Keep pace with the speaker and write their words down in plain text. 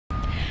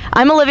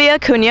I'm Olivia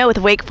Acuna with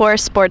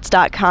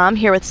WakeForestSports.com,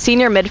 here with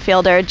senior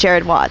midfielder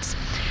Jared Watts.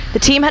 The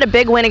team had a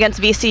big win against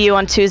VCU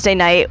on Tuesday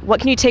night. What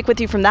can you take with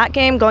you from that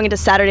game going into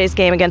Saturday's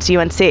game against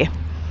UNC?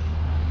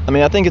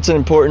 I think it's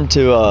important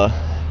to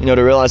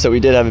realize that we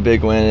did have a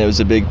big win. It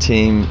was a big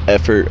team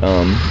effort.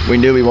 We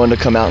knew we wanted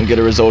to come out and get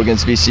a result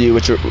against VCU,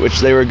 which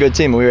they were a good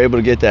team, and we were able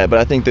to get that. But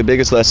I think the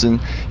biggest lesson,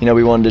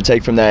 we wanted to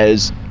take from that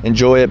is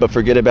enjoy it, but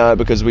forget about it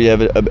because we have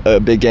a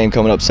big game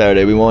coming up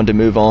Saturday. We wanted to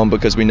move on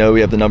because we know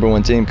we have the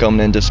 #1 team coming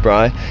into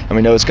Spry, and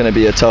we know it's going to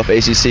be a tough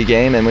ACC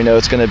game, and we know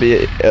it's going to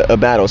be a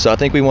battle. So I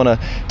think we want to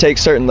take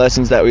certain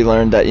lessons that we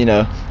learned that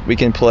we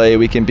can play,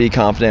 we can be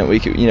confident, we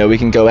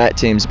can go at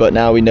teams, but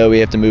now we know we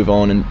have to move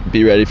on and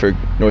be ready for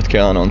North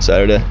Carolina on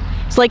Saturday.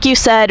 So like you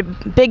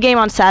said, big game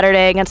on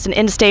Saturday against an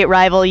in-state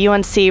rival,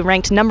 UNC,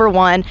 ranked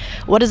 #1.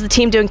 What is the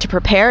team doing to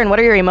prepare, and what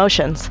are your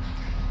emotions?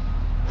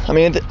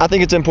 I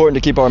think it's important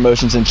to keep our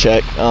emotions in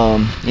check.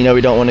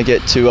 We don't want to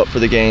get too up for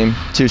the game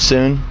too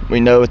soon. We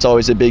know it's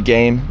always a big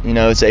game.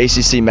 It's an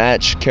ACC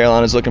match.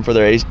 Carolina's looking for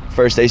their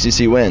first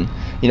ACC win.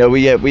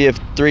 We have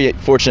 3,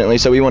 fortunately,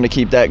 so we want to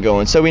keep that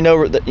going. So we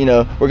know that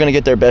we're going to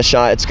get their best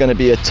shot. It's going to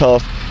be a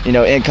tough,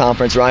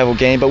 in-conference rival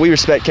game. But we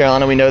respect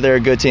Carolina. We know they're a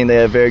good team. They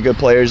have very good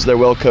players. They're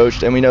well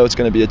coached, and we know it's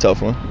going to be a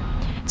tough one.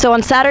 So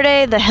on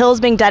Saturday, the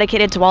Hill's being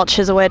dedicated to Walt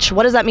Chyzowych.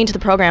 What does that mean to the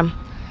program?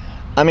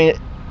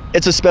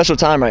 It's a special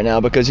time right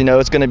now because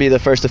it's going to be the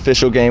first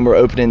official game. We're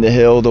opening the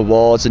Hill, the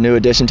wall. It's a new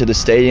addition to the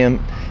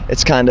stadium.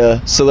 It's kind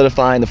of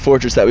solidifying the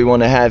fortress that we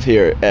want to have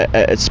here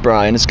at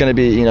Spry, and it's going to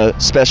be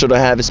special to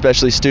have,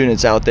 especially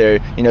students out there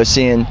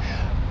seeing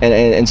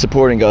and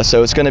supporting us.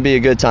 So it's going to be a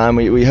good time.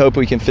 We hope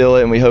we can feel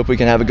it, and we hope we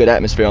can have a good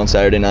atmosphere on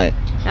Saturday night.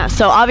 Yeah.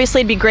 So obviously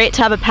it'd be great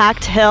to have a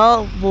packed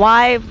Hill.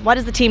 Why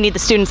does the team need the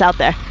students out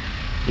there?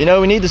 We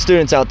need the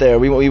students out there.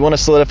 We want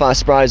to solidify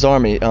Spry's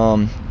Army.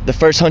 The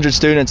first 100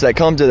 students that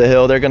come to the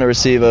Hill, they're going to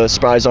receive a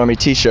Spry's Army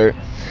t-shirt.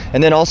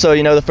 And then also,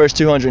 the first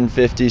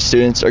 250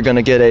 students are going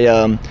to get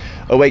a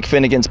Wake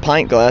Finnegan's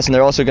pint glass, and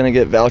they're also going to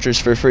get vouchers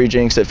for free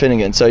drinks at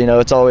Finnegan. So,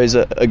 it's always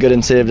a good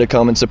incentive to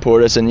come and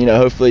support us and,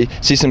 hopefully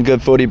see some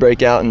good footy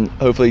break out and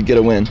hopefully get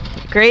a win.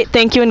 Great.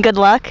 Thank you and good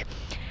luck.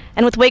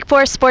 And with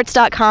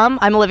WakeForestSports.com,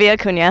 I'm Olivia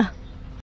Acuna.